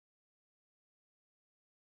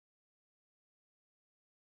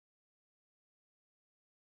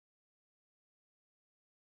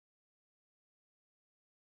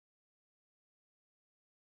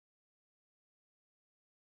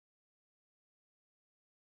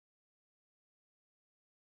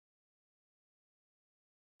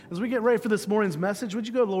As we get ready for this morning's message, would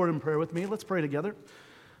you go to the Lord in prayer with me? Let's pray together.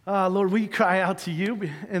 Lord, we cry out to you,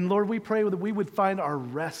 and Lord, we pray that we would find our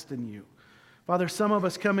rest in you. Father, some of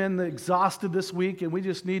us come in exhausted this week, and we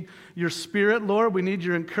just need your Spirit, Lord. We need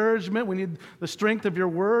your encouragement. We need the strength of your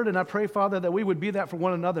word, and I pray, Father, that we would be that for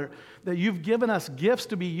one another, that you've given us gifts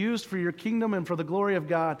to be used for your kingdom and for the glory of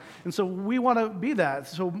God, and so we want to be that.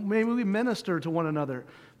 So maybe we minister to one another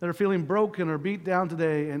that are feeling broken or beat down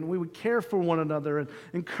today, and we would care for one another and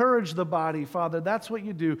encourage the body, Father. That's what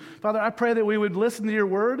you do. Father, I pray that we would listen to your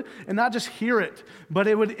word and not just hear it, but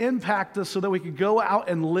it would impact us so that we could go out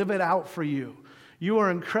and live it out for you. You are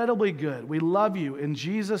incredibly good. We love you. In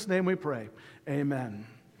Jesus' name we pray. Amen.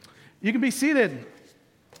 You can be seated.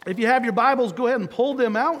 If you have your Bibles, go ahead and pull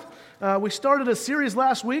them out. We started a series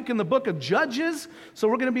last week in the book of Judges, so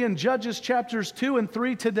we're going to be in Judges chapters 2 and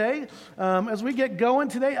 3 today. As we get going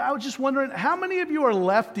today, I was just wondering, how many of you are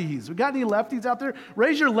lefties? We got any lefties out there?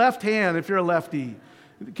 Raise your left hand if you're a lefty.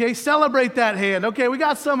 Okay, celebrate that hand. Okay, we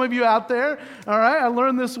got some of you out there. All right, I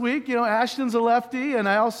learned this week, Ashton's a lefty, and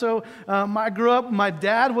I also, I grew up, my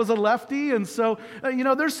dad was a lefty, and so,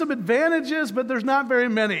 there's some advantages, but there's not very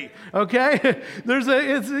many, okay? There's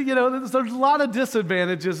a lot of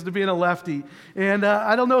disadvantages to being a lefty, and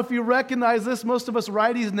I don't know if you recognize this, most of us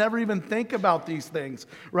righties never even think about these things,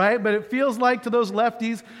 right? But it feels like to those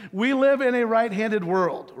lefties, we live in a right-handed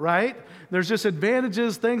world, right? There's just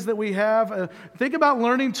advantages, things that we have. Think about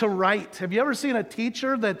learning to write. Have you ever seen a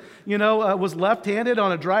teacher that, was left-handed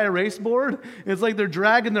on a dry erase board? It's like they're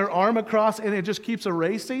dragging their arm across and it just keeps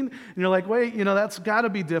erasing. And you're like, wait, that's got to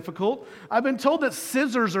be difficult. I've been told that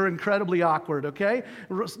scissors are incredibly awkward, okay?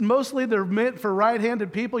 Mostly they're meant for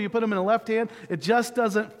right-handed people. You put them in a left hand, it just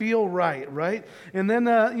doesn't feel right? And then,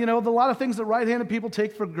 a lot of things that right-handed people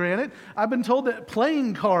take for granted. I've been told that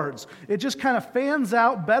playing cards, it just kind of fans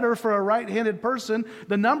out better for a right-handed person.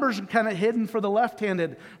 The numbers are kind of hidden for the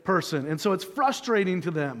left-handed person, and so it's frustrating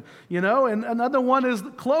to them, And another one is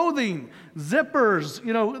clothing, zippers.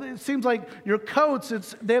 It seems like your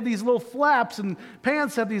coats, they have these little flaps, and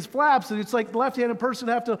pants have these flaps, and it's like the left-handed person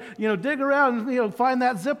have to, dig around and find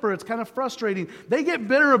that zipper. It's kind of frustrating. They get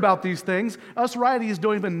bitter about these things. Us righties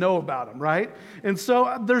don't even know about them, right? And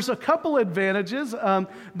so there's a couple advantages.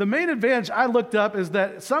 The main advantage I looked up is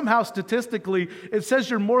that somehow statistically it says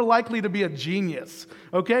you're more likely to be a genius.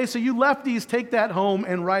 Okay, so you lefties take that home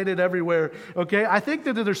and write it everywhere. Okay, I think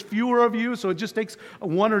that there's fewer of you, so it just takes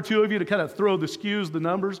one or two of you to kind of throw the skews, the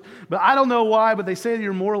numbers. But I don't know why, but they say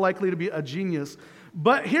you're more likely to be a genius.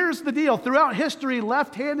 But here's the deal. Throughout history,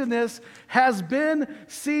 left-handedness has been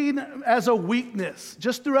seen as a weakness.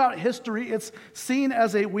 Just throughout history, it's seen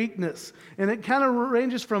as a weakness. And it kind of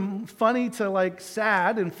ranges from funny to like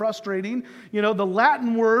sad and frustrating. The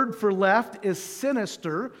Latin word for left is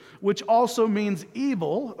sinister, which also means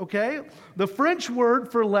evil, okay? The French word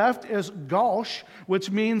for left is gauche, which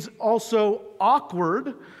means also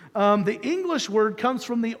awkward. The English word comes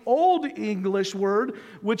from the Old English word,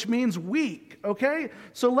 which means weak. Okay?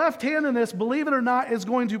 So left-handedness, believe it or not, is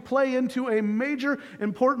going to play into a major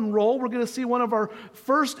important role. We're going to see one of our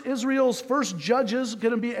Israel's first judges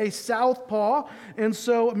going to be a southpaw. And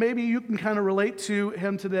so maybe you can kind of relate to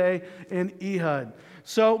him today in Ehud.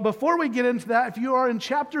 So before we get into that, if you are in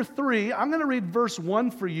chapter 3, I'm going to read verse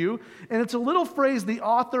 1 for you. And it's a little phrase the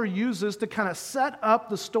author uses to kind of set up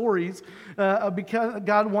the stories because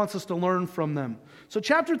God wants us to learn from them. So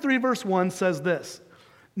chapter 3, verse 1 says this: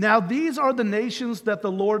 "Now these are the nations that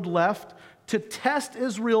the Lord left to test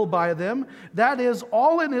Israel by them, that is,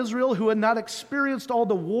 all in Israel who had not experienced all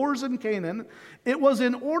the wars in Canaan. It was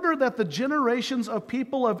in order that the generations of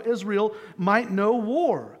people of Israel might know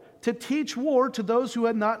war, to teach war to those who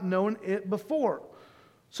had not known it before."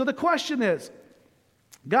 So the question is,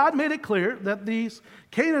 God made it clear that these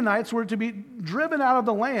Canaanites were to be driven out of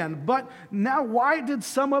the land, but now why did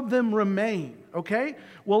some of them remain? Okay?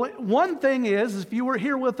 Well, one thing is, if you were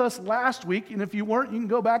here with us last week, and if you weren't, you can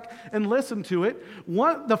go back and listen to it.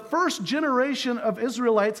 The first generation of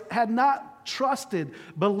Israelites had not trusted,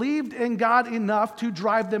 believed in God enough to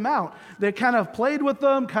drive them out. They kind of played with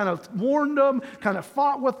them, kind of warned them, kind of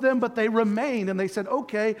fought with them, but they remained, and they said,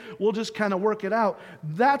 okay, we'll just kind of work it out.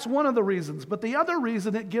 That's one of the reasons. But the other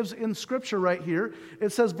reason it gives in Scripture right here, it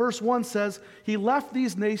says, verse 1 says, he left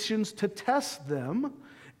these nations to test them.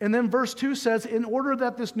 And then verse 2 says, in order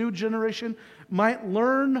that this new generation might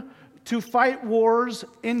learn to fight wars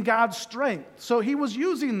in God's strength. So he was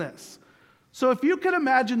using this. So if you can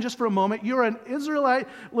imagine just for a moment, you're an Israelite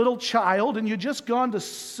little child and you just gone to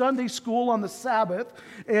Sunday school on the Sabbath,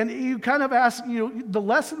 and you kind of ask, the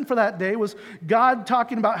lesson for that day was God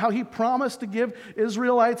talking about how he promised to give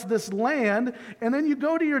Israelites this land, and then you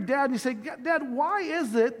go to your dad and you say, Dad, why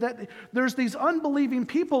is it that there's these unbelieving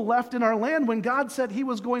people left in our land when God said he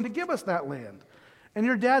was going to give us that land? And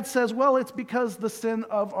your dad says, well, it's because the sin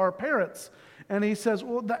of our parents. And he says,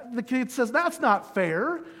 well, the kid says, that's not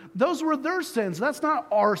fair. Those were their sins. That's not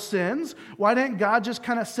our sins. Why didn't God just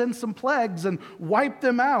kind of send some plagues and wipe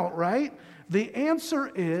them out, right? The answer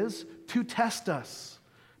is to test us,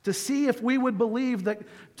 to see if we would believe that,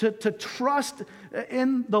 to trust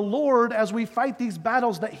in the Lord as we fight these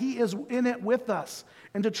battles, that he is in it with us,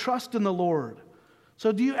 and to trust in the Lord.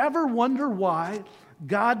 So do you ever wonder why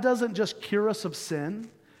God doesn't just cure us of sin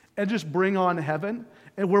and just bring on heaven,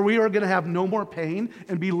 and where we are going to have no more pain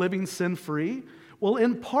and be living sin-free? Well,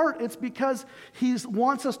 in part, it's because he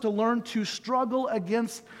wants us to learn to struggle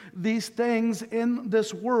against these things in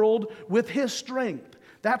this world with his strength.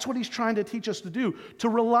 That's what he's trying to teach us to do, to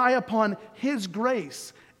rely upon his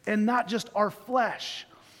grace and not just our flesh.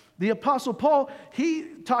 The Apostle Paul, he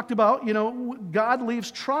talked about, God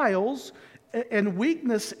leaves trials and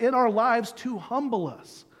weakness in our lives to humble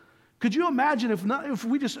us. Could you imagine if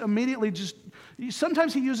we just immediately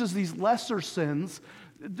sometimes he uses these lesser sins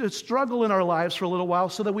to struggle in our lives for a little while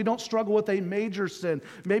so that we don't struggle with a major sin,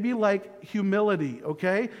 maybe like humility,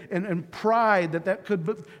 okay? And pride that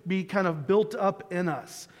could be kind of built up in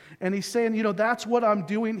us. And he's saying, that's what I'm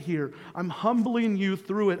doing here. I'm humbling you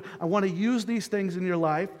through it. I want to use these things in your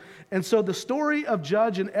life. And so the story of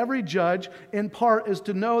Judge and every judge, in part, is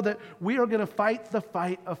to know that we are going to fight the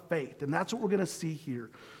fight of faith. And that's what we're going to see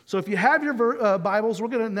here. So if you have your Bibles, we're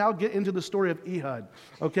going to now get into the story of Ehud,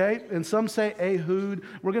 okay? And some say Ehud.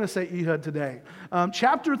 We're going to say Ehud today.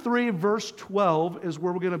 Chapter 3, verse 12 is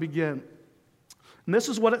where we're going to begin. And this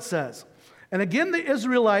is what it says. And again, the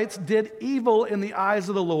Israelites did evil in the eyes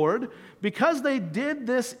of the Lord. Because they did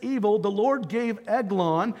this evil, the Lord gave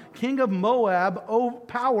Eglon, king of Moab,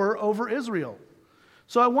 power over Israel.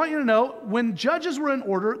 So I want you to know, when judges were in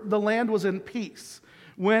order, the land was in peace.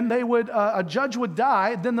 When a judge would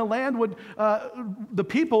die, then the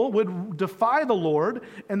people would defy the Lord,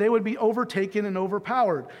 and they would be overtaken and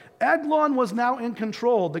overpowered. Eglon was now in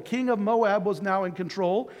control. The king of Moab was now in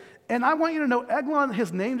control. And I want you to know, Eglon,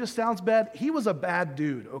 his name just sounds bad. He was a bad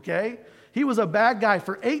dude, okay? He was a bad guy.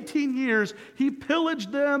 For 18 years, he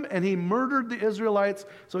pillaged them and he murdered the Israelites,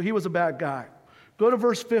 so he was a bad guy. Go to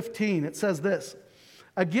verse 15. It says this.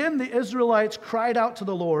 Again, the Israelites cried out to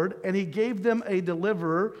the Lord, and he gave them a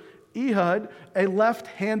deliverer, Ehud, a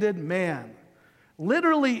left-handed man.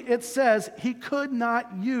 Literally, it says he could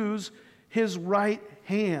not use his right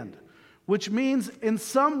hand, which means in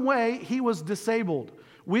some way he was disabled.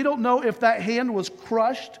 We don't know if that hand was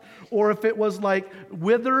crushed or if it was like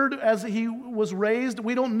withered as he was raised.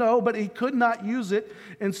 We don't know, but he could not use it.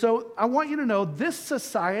 And so I want you to know this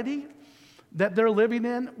society that they're living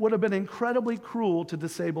in would have been incredibly cruel to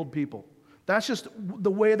disabled people. That's just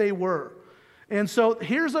the way they were. And so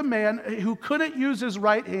here's a man who couldn't use his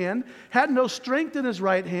right hand, had no strength in his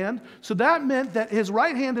right hand, so that meant that his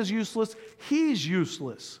right hand is useless, he's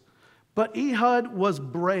useless. But Ehud was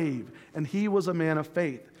brave, and he was a man of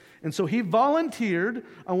faith. And so he volunteered,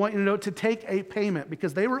 I want you to know, to take a payment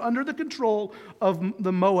because they were under the control of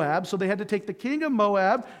the Moab. So they had to take the king of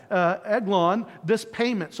Moab, Eglon, this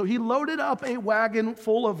payment. So he loaded up a wagon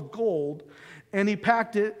full of gold and he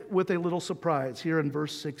packed it with a little surprise here in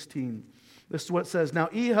verse 16. This is what it says. Now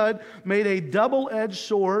Ehud made a double-edged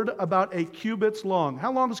sword about a cubit's long.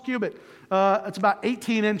 How long is cubit? It's about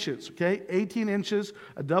 18 inches, okay? 18 inches,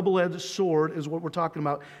 a double-edged sword is what we're talking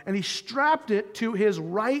about. And he strapped it to his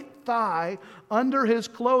right thigh under his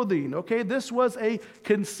clothing, okay? This was a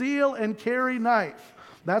conceal and carry knife.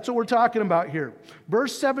 That's what we're talking about here.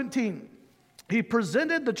 Verse 17. He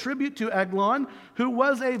presented the tribute to Eglon, who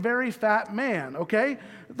was a very fat man, okay?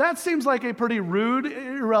 That seems like a pretty rude,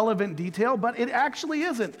 irrelevant detail, but it actually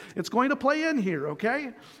isn't. It's going to play in here,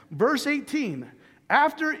 okay? Verse 18.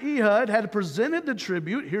 After Ehud had presented the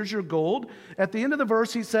tribute, here's your gold. At the end of the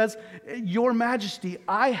verse, he says, Your Majesty,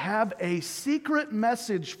 I have a secret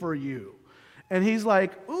message for you. And he's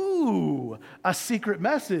like, ooh, a secret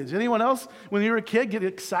message. Anyone else, when you were a kid, get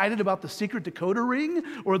excited about the secret decoder ring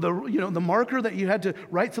or the marker that you had to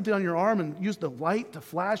write something on your arm and use the light to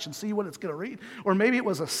flash and see what it's going to read? Or maybe it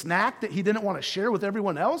was a snack that he didn't want to share with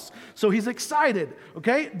everyone else. So he's excited,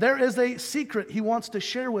 okay? There is a secret he wants to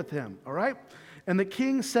share with him, all right? And the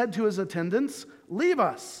king said to his attendants, Leave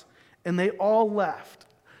us. And they all left.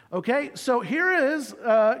 Okay, so here is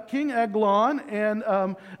King Eglon and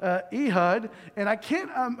Ehud, and I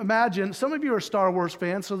can't imagine, some of you are Star Wars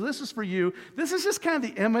fans, so this is for you. This is just kind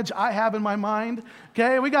of the image I have in my mind.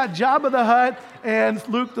 Okay, we got Jabba the Hutt and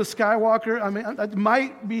Luke the Skywalker. I mean, it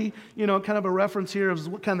might be, kind of a reference here of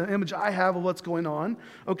what kind of image I have of what's going on.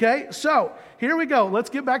 Okay, so here we go. Let's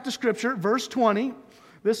get back to Scripture. Verse 20,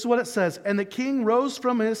 this is what it says. And the king rose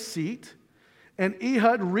from his seat, and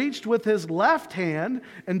Ehud reached with his left hand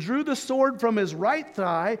and drew the sword from his right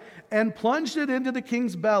thigh and plunged it into the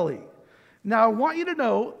king's belly. Now, I want you to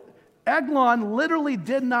know, Eglon literally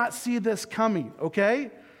did not see this coming, okay?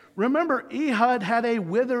 Remember, Ehud had a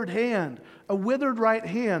withered hand, a withered right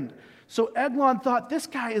hand. So Eglon thought, this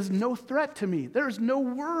guy is no threat to me. There's no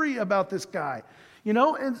worry about this guy.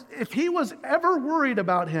 And if he was ever worried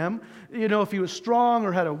about him, if he was strong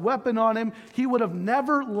or had a weapon on him, he would have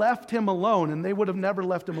never left him alone, and they would have never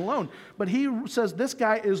left him alone. But he says this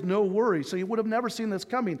guy is no worry, so he would have never seen this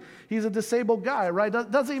coming. He's a disabled guy, right?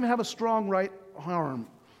 Doesn't even have a strong right arm.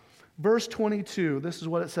 Verse 22, this is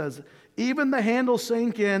what it says. Even the handle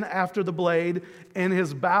sank in after the blade, and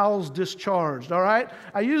his bowels discharged. All right?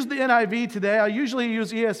 I used the NIV today. I usually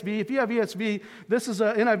use ESV. If you have ESV,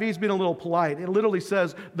 NIV's being a little polite. It literally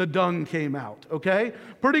says, the dung came out. Okay?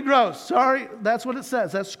 Pretty gross. Sorry, that's what it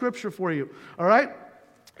says. That's scripture for you. All right?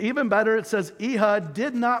 Even better, it says, Ehud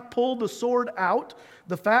did not pull the sword out.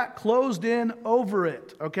 The fat closed in over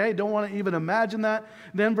it. Okay, don't want to even imagine that.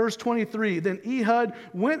 Then verse 23, then Ehud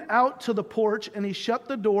went out to the porch and he shut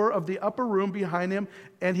the door of the upper room behind him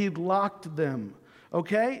and he locked them.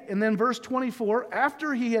 Okay, and then verse 24,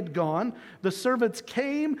 after he had gone, the servants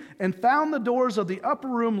came and found the doors of the upper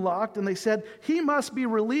room locked, and they said, he must be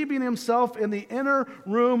relieving himself in the inner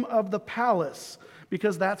room of the palace,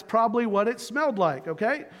 because that's probably what it smelled like,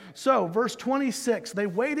 okay? So, verse 26, they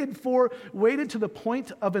waited to the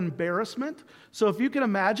point of embarrassment. So if you can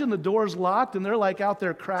imagine, the door's locked and they're like out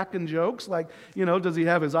there cracking jokes, like, does he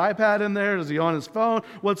have his iPad in there? Is he on his phone?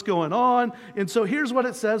 What's going on? And so here's what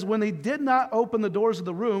it says. When they did not open the doors of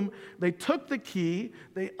the room, they took the key,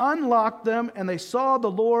 they unlocked them, and they saw the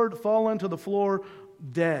Lord fall into the floor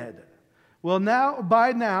dead. Well,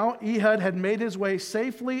 by now, Ehud had made his way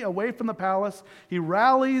safely away from the palace. He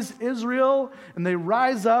rallies Israel, and they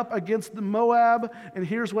rise up against the Moab. And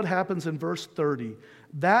here's what happens in verse 30.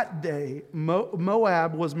 That day,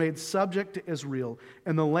 Moab was made subject to Israel,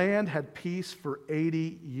 and the land had peace for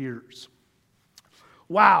 80 years.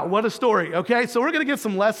 Wow, what a story. Okay, so we're going to get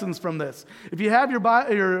some lessons from this. If you have your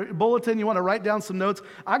bulletin, you want to write down some notes,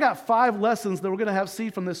 I got 5 lessons that we're going to see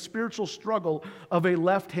from this spiritual struggle of a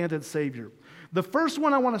left-handed Savior. The first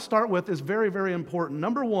one I want to start with is very, very important.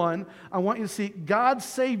 Number 1, I want you to see God's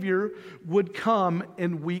Savior would come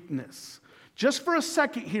in weakness. Just for a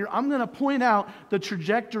second here, I'm going to point out the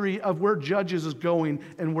trajectory of where Judges is going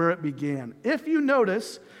and where it began. If you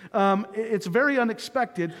notice, it's very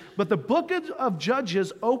unexpected, but the book of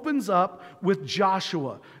Judges opens up with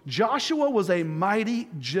Joshua. Joshua was a mighty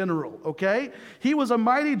general, okay? He was a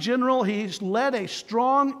mighty general. He led a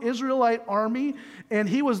strong Israelite army, and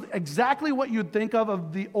he was exactly what you'd think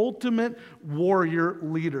of the ultimate warrior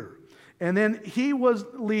leader. And then he was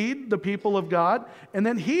lead the people of God. And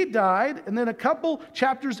then he died. And then a couple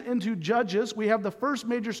chapters into Judges, we have the first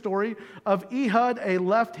major story of Ehud, a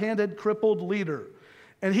left-handed crippled leader.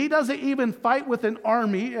 And he doesn't even fight with an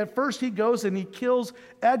army. At first he goes and he kills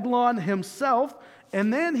Eglon himself.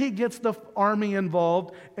 And then he gets the army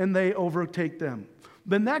involved and they overtake them.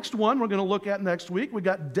 The next one we're going to look at next week, we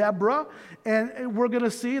got Deborah, and we're going to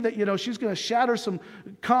see that, she's going to shatter some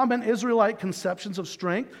common Israelite conceptions of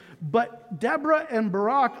strength. But Deborah and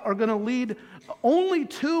Barak are going to lead only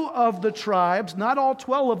 2 of the tribes, not all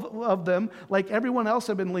 12 of them, like everyone else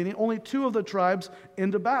had been leading, only 2 of the tribes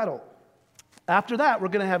into battle. After that, we're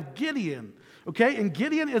going to have Gideon. Okay, and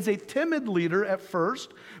Gideon is a timid leader at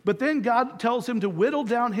first, but then God tells him to whittle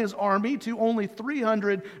down his army to only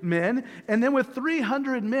 300 men, and then with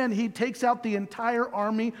 300 men, he takes out the entire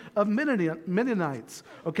army of Midianites.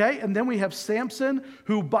 Okay, and then we have Samson,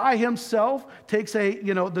 who by himself takes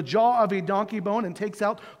the jaw of a donkey bone and takes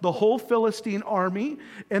out the whole Philistine army.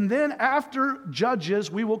 And then after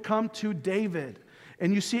Judges, we will come to David.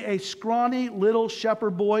 And you see a scrawny little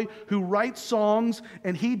shepherd boy who writes songs,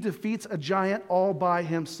 and he defeats a giant all by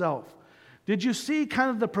himself. Did you see kind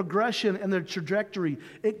of the progression and the trajectory?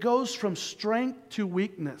 It goes from strength to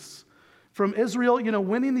weakness. From Israel,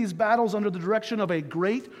 winning these battles under the direction of a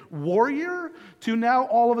great warrior, to now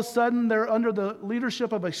all of a sudden they're under the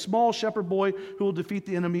leadership of a small shepherd boy who will defeat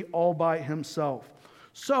the enemy all by himself.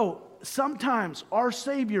 So sometimes our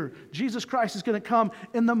Savior, Jesus Christ, is going to come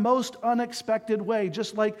in the most unexpected way.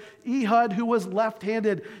 Just like Ehud, who was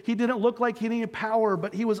left-handed. He didn't look like he needed power,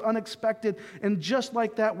 but he was unexpected. And just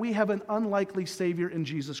like that, we have an unlikely Savior in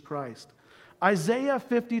Jesus Christ. Isaiah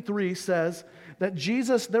 53 says that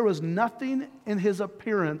Jesus, there was nothing in his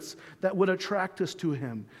appearance that would attract us to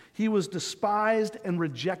him. He was despised and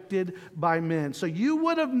rejected by men. So you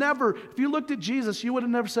would have never, if you looked at Jesus, you would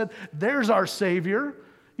have never said, there's our Savior.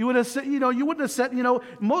 You would have said, you wouldn't have said,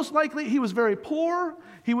 most likely he was very poor.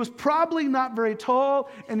 He was probably not very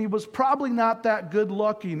tall, and he was probably not that good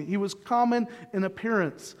looking. He was common in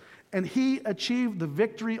appearance. And he achieved the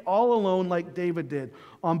victory all alone like David did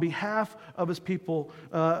on behalf of his people,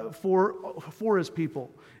 for his people.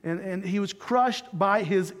 And he was crushed by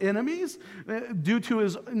his enemies not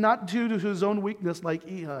due to his own weakness like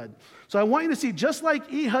Ehud. So I want you to see, just like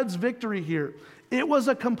Ehud's victory here, it was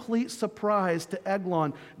a complete surprise to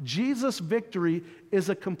Eglon. Jesus' victory is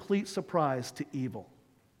a complete surprise to evil.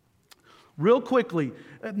 Real quickly,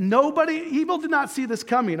 evil did not see this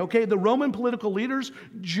coming, okay? The Roman political leaders,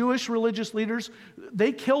 Jewish religious leaders,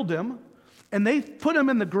 they killed him, and they put him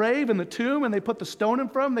in the grave, in the tomb, and they put the stone in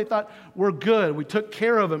front of him. They thought, we're good, we took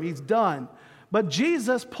care of him, he's done. But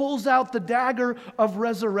Jesus pulls out the dagger of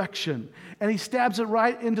resurrection, and he stabs it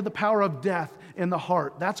right into the power of death in the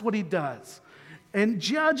heart. That's what he does. And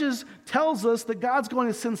Judges tells us that God's going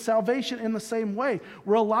to send salvation in the same way,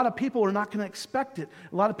 where a lot of people are not going to expect it.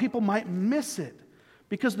 A lot of people might miss it.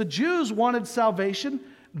 Because the Jews wanted salvation.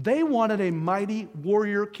 They wanted a mighty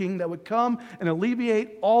warrior king that would come and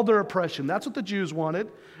alleviate all their oppression. That's what the Jews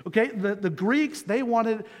wanted. Okay, the Greeks, they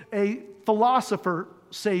wanted a philosopher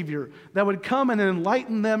savior that would come and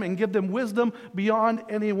enlighten them and give them wisdom beyond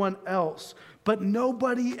anyone else. But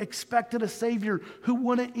nobody expected a Savior who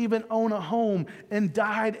wouldn't even own a home and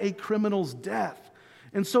died a criminal's death.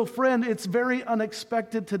 And so, friend, it's very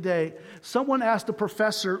unexpected today. Someone asked a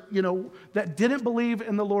professor, that didn't believe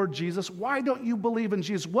in the Lord Jesus, why don't you believe in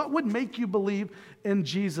Jesus? What would make you believe in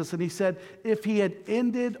Jesus? And he said, if he had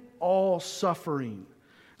ended all suffering.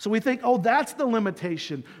 So we think, that's the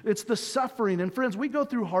limitation. It's the suffering. And friends, we go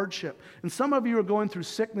through hardship. And some of you are going through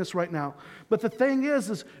sickness right now. But the thing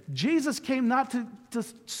is Jesus came not to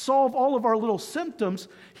solve all of our little symptoms.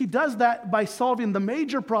 He does that by solving the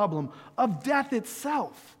major problem of death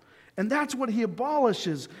itself. And that's what he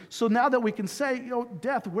abolishes. So now that we can say,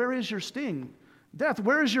 death, where is your sting? Death,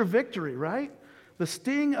 where is your victory, right? The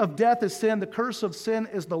sting of death is sin. The curse of sin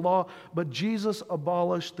is the law. But Jesus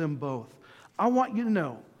abolished them both. I want you to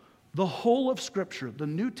know, the whole of Scripture, the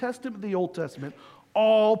New Testament, the Old Testament,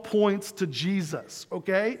 all points to Jesus,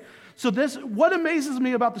 okay? So what amazes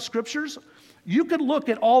me about the Scriptures, you could look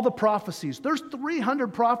at all the prophecies. There's 300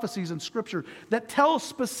 prophecies in Scripture that tell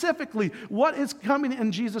specifically what is coming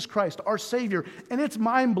in Jesus Christ, our Savior. And it's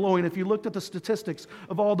mind-blowing if you looked at the statistics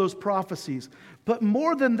of all those prophecies. But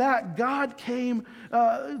more than that, God came,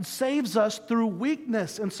 saves us through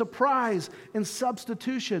weakness and surprise and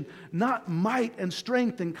substitution, not might and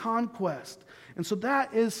strength and conquest. And so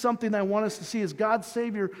that is something I want us to see, is God's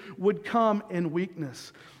Savior would come in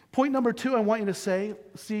weakness. Point number 2 I want you to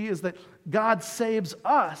see is that God saves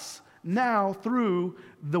us now through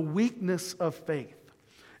the weakness of faith.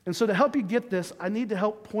 And so to help you get this, I need to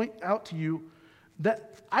help point out to you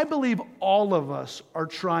that I believe all of us are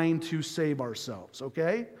trying to save ourselves,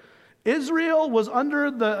 okay? Israel was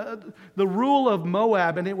under the rule of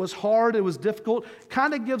Moab, and it was hard, it was difficult.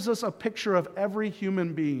 Kind of gives us a picture of every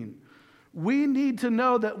human being. We need to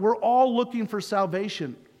know that we're all looking for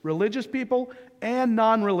salvation, religious people and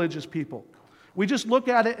non-religious people. We just look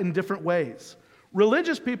at it in different ways.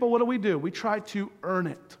 Religious people, what do? We try to earn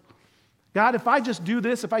it. God, if I just do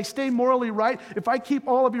this, if I stay morally right, if I keep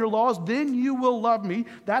all of your laws, then you will love me.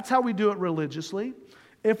 That's how we do it religiously.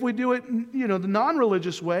 If we do it, the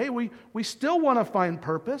non-religious way, we still want to find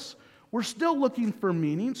purpose. We're still looking for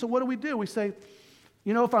meaning. So what do? We say,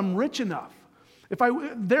 if I'm rich enough,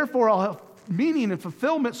 therefore I'll have meaning and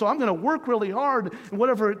fulfillment, so I'm going to work really hard and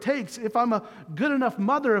whatever it takes. If I'm a good enough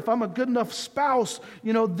mother, if I'm a good enough spouse,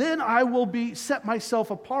 then I will set myself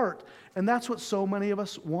apart. And that's what so many of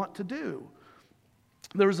us want to do.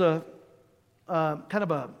 There's a kind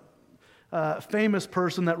of a famous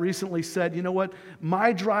person that recently said, you know what?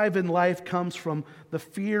 My drive in life comes from the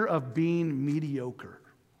fear of being mediocre.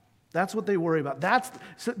 That's what they worry about.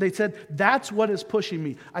 They said, that's what is pushing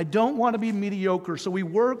me. I don't want to be mediocre. So we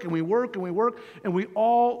work and we work and we work, and we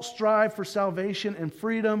all strive for salvation and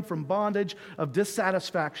freedom from bondage of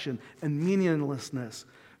dissatisfaction and meaninglessness.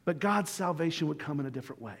 But God's salvation would come in a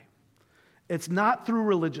different way. It's not through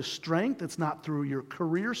religious strength. It's not through your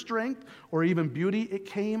career strength or even beauty. It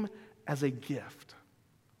came as a gift.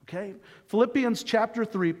 Okay? Philippians chapter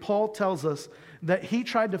 3, Paul tells us that he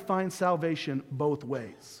tried to find salvation both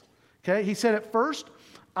ways. Okay? He said, at first,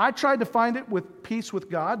 I tried to find it with peace with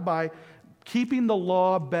God by keeping the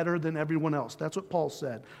law better than everyone else. That's what Paul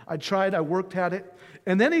said. I worked at it.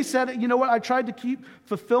 And then he said, you know what? I tried to keep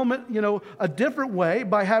fulfillment, a different way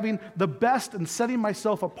by having the best and setting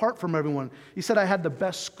myself apart from everyone. He said, I had the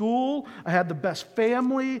best school, I had the best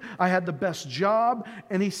family, I had the best job.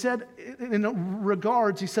 And he said, in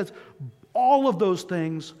regards, he says, all of those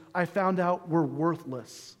things I found out were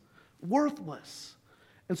worthless. Worthless.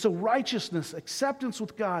 And so righteousness, acceptance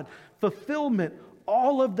with God, fulfillment,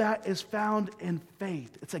 all of that is found in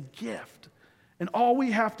faith. It's a gift. And all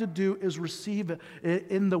we have to do is receive it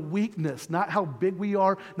in the weakness, not how big we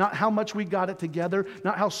are, not how much we got it together,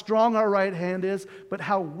 not how strong our right hand is, but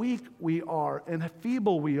how weak we are and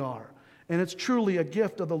feeble we are. And it's truly a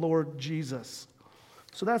gift of the Lord Jesus.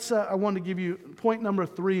 So that's, I want to give you, point number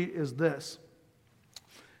 3 is this.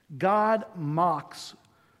 God mocks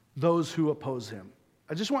those who oppose him.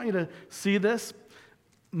 I just want you to see this.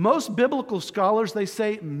 Most biblical scholars, they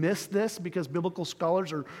say, miss this because biblical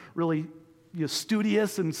scholars are really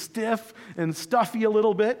studious and stiff and stuffy a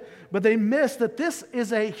little bit, but they miss that this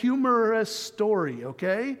is a humorous story,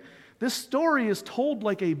 okay? This story is told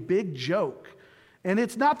like a big joke. And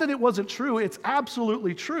it's not that it wasn't true, it's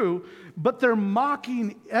absolutely true, but they're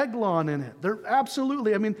mocking Eglon in it.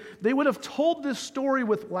 They would have told this story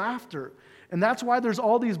with laughter. And that's why there's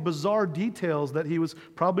all these bizarre details that he was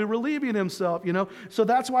probably relieving himself, So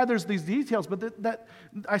that's why there's these details. But that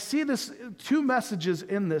I see this 2 messages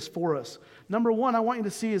in this for us. Number 1, I want you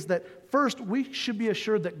to see is that first, we should be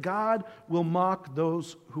assured that God will mock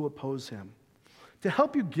those who oppose him. To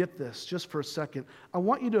help you get this, just for a second, I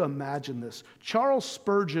want you to imagine this. Charles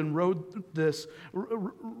Spurgeon read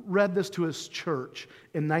this to his church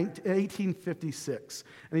in 1856.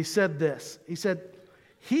 And he said this. He said,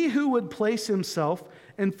 he who would place himself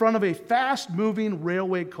in front of a fast-moving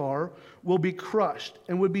railway car will be crushed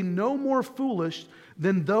and would be no more foolish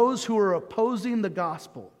than those who are opposing the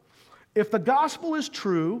gospel. If the gospel is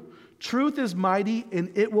true, truth is mighty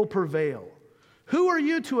and it will prevail. Who are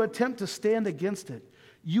you to attempt to stand against it?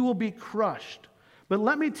 You will be crushed. But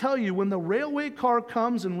let me tell you, when the railway car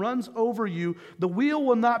comes and runs over you, the wheel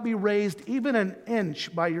will not be raised even an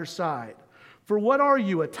inch by your side. For what are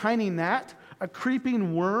you, a tiny gnat? A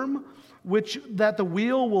creeping worm, that the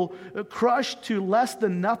wheel will crush to less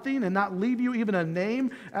than nothing and not leave you even a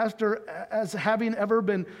name as having ever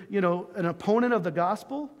been, an opponent of the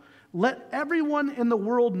gospel? Let everyone in the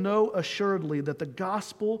world know assuredly that the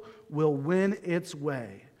gospel will win its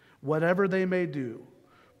way, whatever they may do.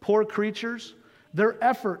 Poor creatures, their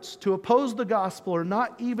efforts to oppose the gospel are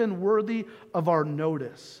not even worthy of our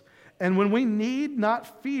notice. And when we need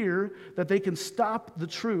not fear that they can stop the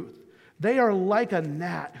truth, they are like a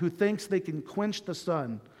gnat who thinks they can quench the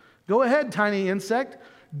sun. Go ahead, tiny insect.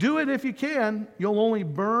 Do it if you can. You'll only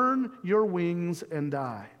burn your wings and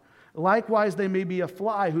die. Likewise, they may be a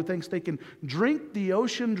fly who thinks they can drink the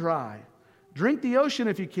ocean dry. Drink the ocean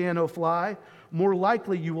if you can, O fly. More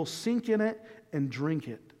likely you will sink in it and drink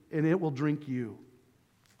it, and it will drink you.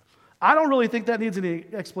 I don't really think that needs any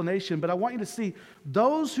explanation, but I want you to see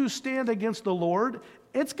those who stand against the Lord,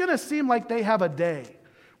 it's going to seem like they have a day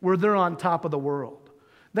where they're on top of the world.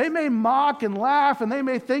 They may mock and laugh and they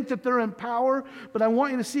may think that they're in power, but I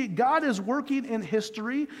want you to see God is working in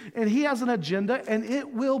history and he has an agenda and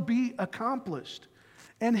it will be accomplished.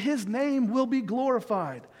 And his name will be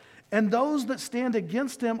glorified. And those that stand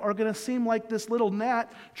against him are going to seem like this little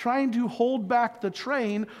gnat trying to hold back the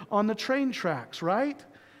train on the train tracks, right?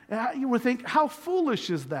 And you would think, how foolish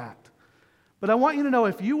is that? But I want you to know,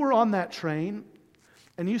 if you were on that train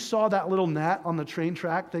and you saw that little gnat on the train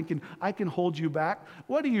track thinking, I can hold you back,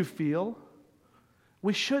 what do you feel?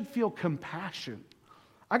 We should feel compassion.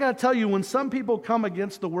 I got to tell you, when some people come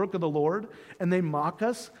against the work of the Lord and they mock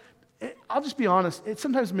us, I'll just be honest, it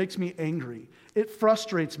sometimes makes me angry. It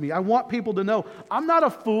frustrates me. I want people to know I'm not a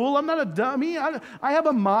fool. I'm not a dummy. I have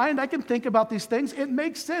a mind. I can think about these things. It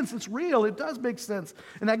makes sense. It's real. It does make sense.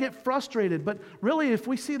 And I get frustrated. But really, if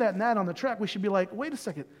we see that gnat on the track, we should be like, wait a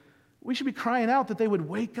second. We should be crying out that they would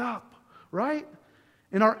wake up, right?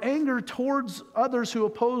 And our anger towards others who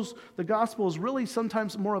oppose the gospel is really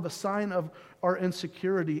sometimes more of a sign of our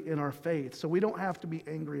insecurity in our faith. So we don't have to be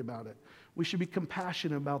angry about it. We should be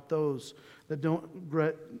compassionate about those that don't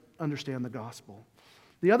understand the gospel.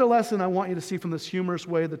 The other lesson I want you to see from this humorous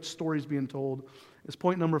way that the story is being told is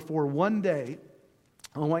point number 4. One day,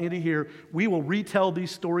 I want you to hear, we will retell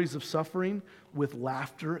these stories of suffering with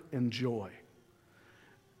laughter and joy.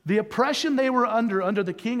 The oppression they were under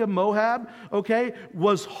the king of Moab, okay,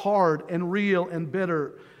 was hard and real and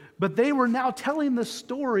bitter. But they were now telling the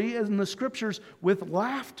story in the scriptures with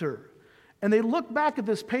laughter. And they look back at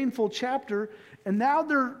this painful chapter, and now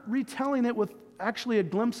they're retelling it with actually a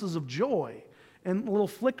glimpses of joy and little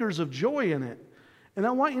flickers of joy in it. And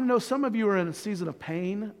I want you to know, some of you are in a season of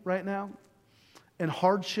pain right now and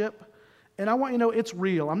hardship. And I want you to know it's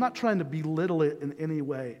real. I'm not trying to belittle it in any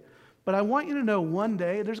way. But I want you to know one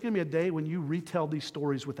day, there's going to be a day when you retell these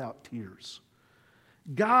stories without tears.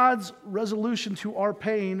 God's resolution to our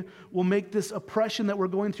pain will make this oppression that we're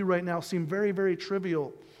going through right now seem very, very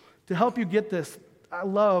trivial. To help you get this,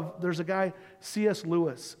 there's a guy, C.S.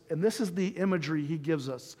 Lewis, and this is the imagery he gives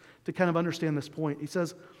us to kind of understand this point. He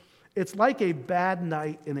says, it's like a bad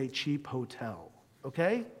night in a cheap hotel,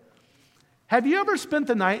 okay? Have you ever spent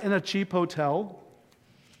the night in a cheap hotel?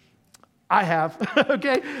 I have,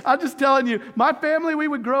 okay? I'm just telling you, my family, we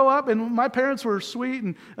would grow up, and my parents were sweet,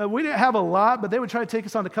 and we didn't have a lot, but they would try to take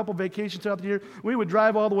us on a couple vacations throughout the year. We would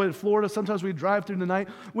drive all the way to Florida. Sometimes we'd drive through the night.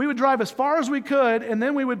 We would drive as far as we could, and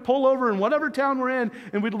then we would pull over in whatever town we're in,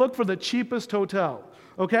 and we'd look for the cheapest hotel.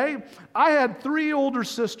 Okay? I had 3 older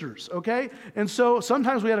sisters, okay? And so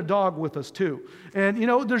sometimes we had a dog with us too. And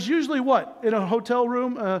there's usually what? In a hotel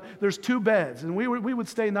room, there's 2 beds. And we would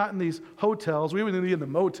stay not in these hotels. We would be in the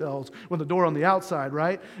motels with the door on the outside,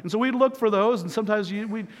 right? And so we'd look for those, and sometimes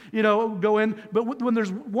we'd go in. But when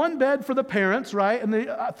there's 1 bed for the parents, right? And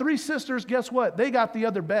the 3 sisters, guess what? They got the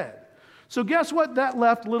other bed. So guess what? That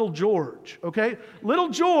left little George, okay? Little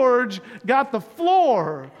George got the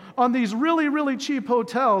floor on these really, really cheap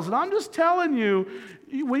hotels. And I'm just telling you,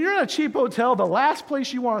 when you're in a cheap hotel, the last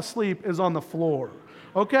place you want to sleep is on the floor,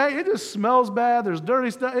 okay? It just smells bad. There's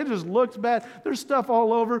dirty stuff. It just looks bad. There's stuff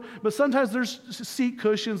all over. But sometimes there's seat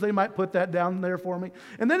cushions. They might put that down there for me.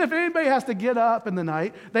 And then if anybody has to get up in the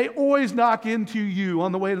night, they always knock into you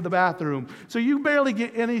on the way to the bathroom. So you barely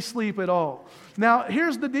get any sleep at all. Now,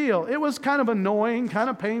 here's the deal. It was kind of annoying, kind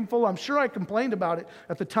of painful. I'm sure I complained about it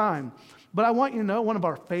at the time. But I want you to know, one of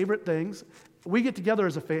our favorite things, we get together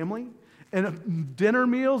as a family, and dinner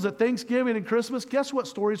meals at Thanksgiving and Christmas, guess what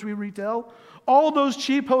stories we retell? All those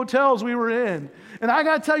cheap hotels we were in. And I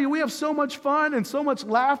got to tell you, we have so much fun and so much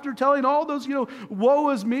laughter telling all those, woe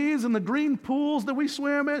is me's and the green pools that we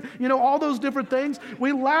swim in, all those different things.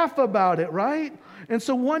 We laugh about it, right? And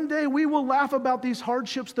so one day we will laugh about these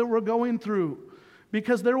hardships that we're going through,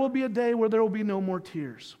 because there will be a day where there will be no more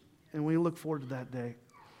tears. And we look forward to that day.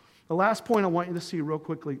 The last point I want you to see real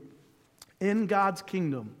quickly. In God's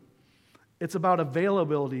kingdom, it's about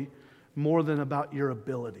availability more than about your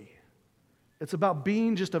ability. It's about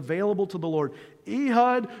being just available to the Lord.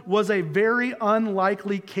 Ehud was a very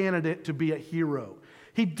unlikely candidate to be a hero.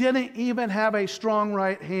 He didn't even have a strong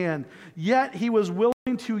right hand, yet he was willing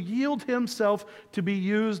to yield himself to be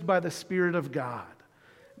used by the Spirit of God.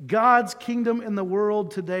 God's kingdom in the world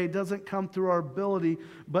today doesn't come through our ability,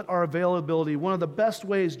 but our availability. One of the best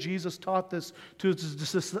ways Jesus taught this to his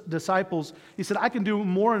disciples, he said, I can do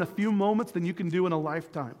more in a few moments than you can do in a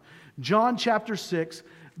lifetime. John chapter 6,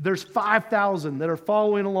 there's 5,000 that are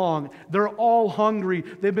following along. They're all hungry.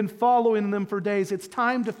 They've been following them for days. It's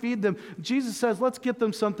time to feed them. Jesus says, let's get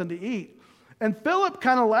them something to eat. And Philip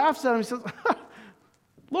kind of laughs at him. He says,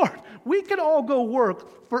 Lord, we could all go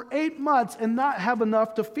work for 8 months and not have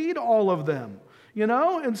enough to feed all of them.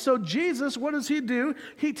 And so Jesus, what does he do?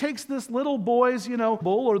 He takes this little boy's,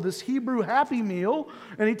 bowl, or this Hebrew Happy Meal,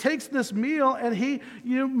 and he takes this meal and he,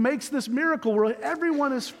 makes this miracle where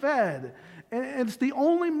everyone is fed. And it's the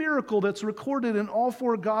only miracle that's recorded in all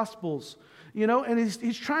 4 Gospels. And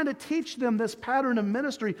he's trying to teach them this pattern of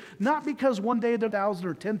ministry, not because one day there are 1,000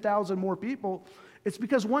 or 10,000 more people. It's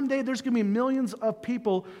because one day there's going to be millions of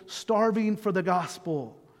people starving for the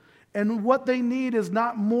gospel. And what they need is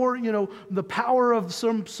not more, the power of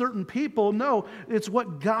some certain people. No, it's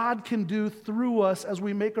what God can do through us as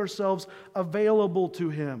we make ourselves available to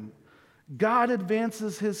Him. God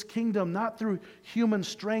advances His kingdom not through human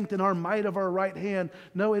strength and our might of our right hand.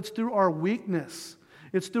 No, it's through our weakness.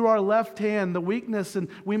 It's through our left hand, the weakness, and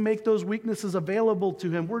we make those weaknesses available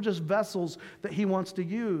to Him. We're just vessels that He wants to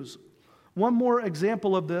use. One more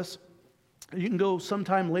example of this. You can go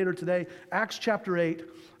sometime later today. Acts chapter 8.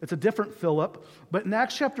 It's a different Philip. But in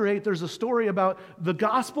Acts chapter 8, there's a story about the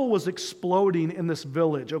gospel was exploding in this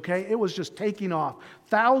village, okay? It was just taking off.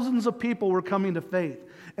 Thousands of people were coming to faith.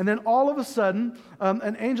 And then all of a sudden,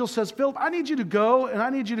 an angel says, Philip, I need you to go, and I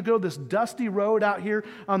need you to go this dusty road out here.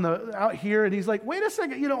 And he's like, wait a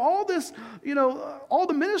second, all this, all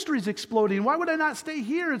the ministry's exploding. Why would I not stay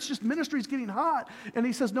here? It's just ministry's getting hot. And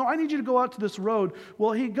he says, no, I need you to go out to this road.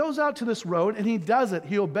 Well, he goes out to this road, and he does it.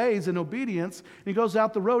 He obeys in obedience. And he goes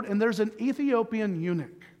out the road, and there's an Ethiopian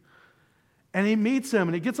eunuch. And he meets him,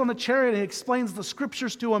 and he gets on the chariot, and he explains the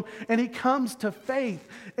scriptures to him, and he comes to faith.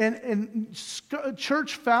 And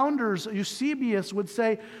church founders, Eusebius would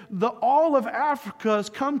say, all of Africa has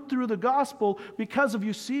come through the gospel because of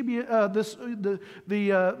Eusebius,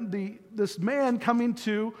 this man coming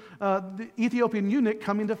to, the Ethiopian eunuch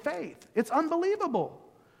coming to faith. It's unbelievable.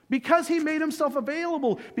 Because he made himself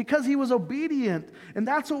available, because he was obedient. And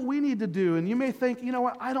that's what we need to do. And you may think, you know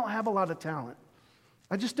what, I don't have a lot of talent.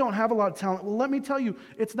 I just don't have a lot of talent. Well, let me tell you,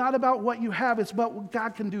 it's not about what you have, it's about what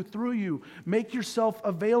God can do through you. Make yourself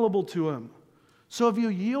available to Him. So if you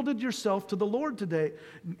yielded yourself to the Lord today,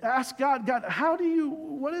 ask God, how do you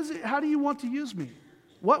want to use me?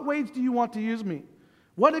 What ways do you want to use me?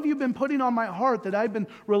 What have you been putting on my heart that I've been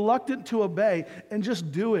reluctant to obey? And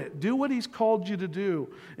just do it. Do what He's called you to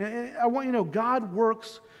do. And I want you to know, God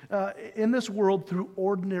works in this world through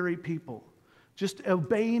ordinary people. Just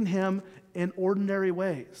obeying Him in ordinary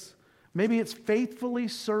ways. Maybe it's faithfully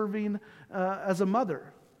serving as a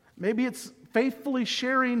mother. Maybe it's faithfully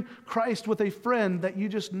sharing Christ with a friend that you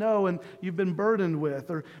just know and you've been burdened with.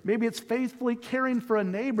 Or maybe it's faithfully caring for a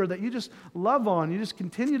neighbor that you just love on. You just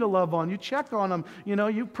continue to love on. You check on them.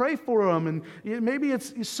 You pray for them. And maybe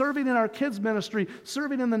it's serving in our kids' ministry,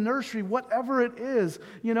 serving in the nursery, whatever it is.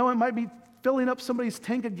 It might be filling up somebody's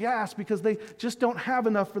tank of gas because they just don't have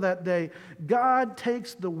enough for that day. God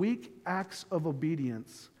takes the weak acts of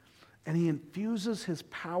obedience and He infuses His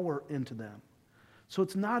power into them. So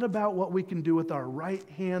it's not about what we can do with our right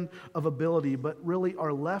hand of ability, but really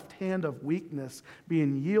our left hand of weakness,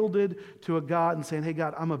 being yielded to a God and saying, hey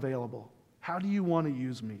God, I'm available. How do you want to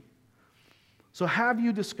use me? So have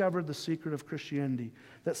you discovered the secret of Christianity?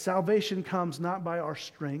 That salvation comes not by our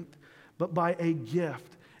strength, but by a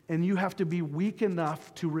gift. And you have to be weak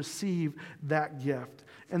enough to receive that gift.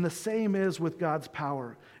 And the same is with God's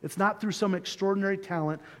power. It's not through some extraordinary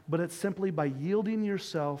talent, but it's simply by yielding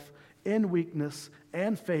yourself in weakness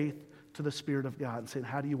and faith to the Spirit of God and saying,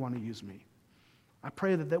 how do you want to use me? I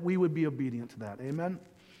pray that we would be obedient to that. Amen?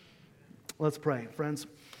 Let's pray, friends.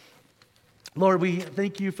 Lord, we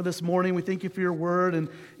thank you for this morning. We thank you for your word and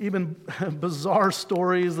even bizarre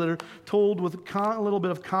stories that are told with a little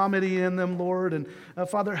bit of comedy in them, Lord. And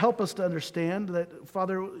Father, help us to understand that,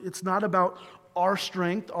 Father, it's not about our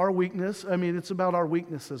strength, our weakness. It's about our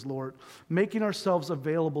weaknesses, Lord, making ourselves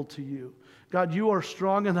available to you. God, you are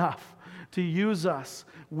strong enough to use us,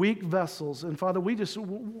 weak vessels. And Father,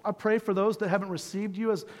 I pray for those that haven't received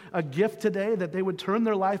you as a gift today, that they would turn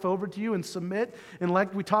their life over to you and submit. And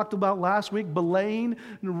like we talked about last week, belaying,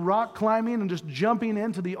 rock climbing, and just jumping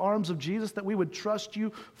into the arms of Jesus, that we would trust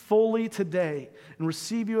you fully today and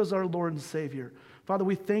receive you as our Lord and Savior. Father,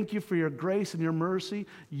 we thank you for your grace and your mercy.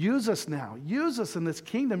 Use us now. Use us in this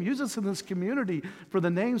kingdom. Use us in this community for the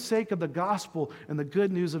name's sake of the gospel and the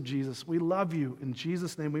good news of Jesus. We love you. In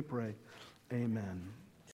Jesus' name we pray. Amen.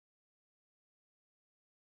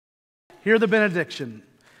 Hear the benediction.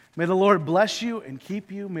 May the Lord bless you and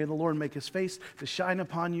keep you. May the Lord make His face to shine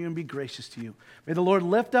upon you and be gracious to you. May the Lord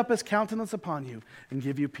lift up His countenance upon you and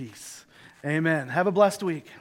give you peace. Amen. Have a blessed week.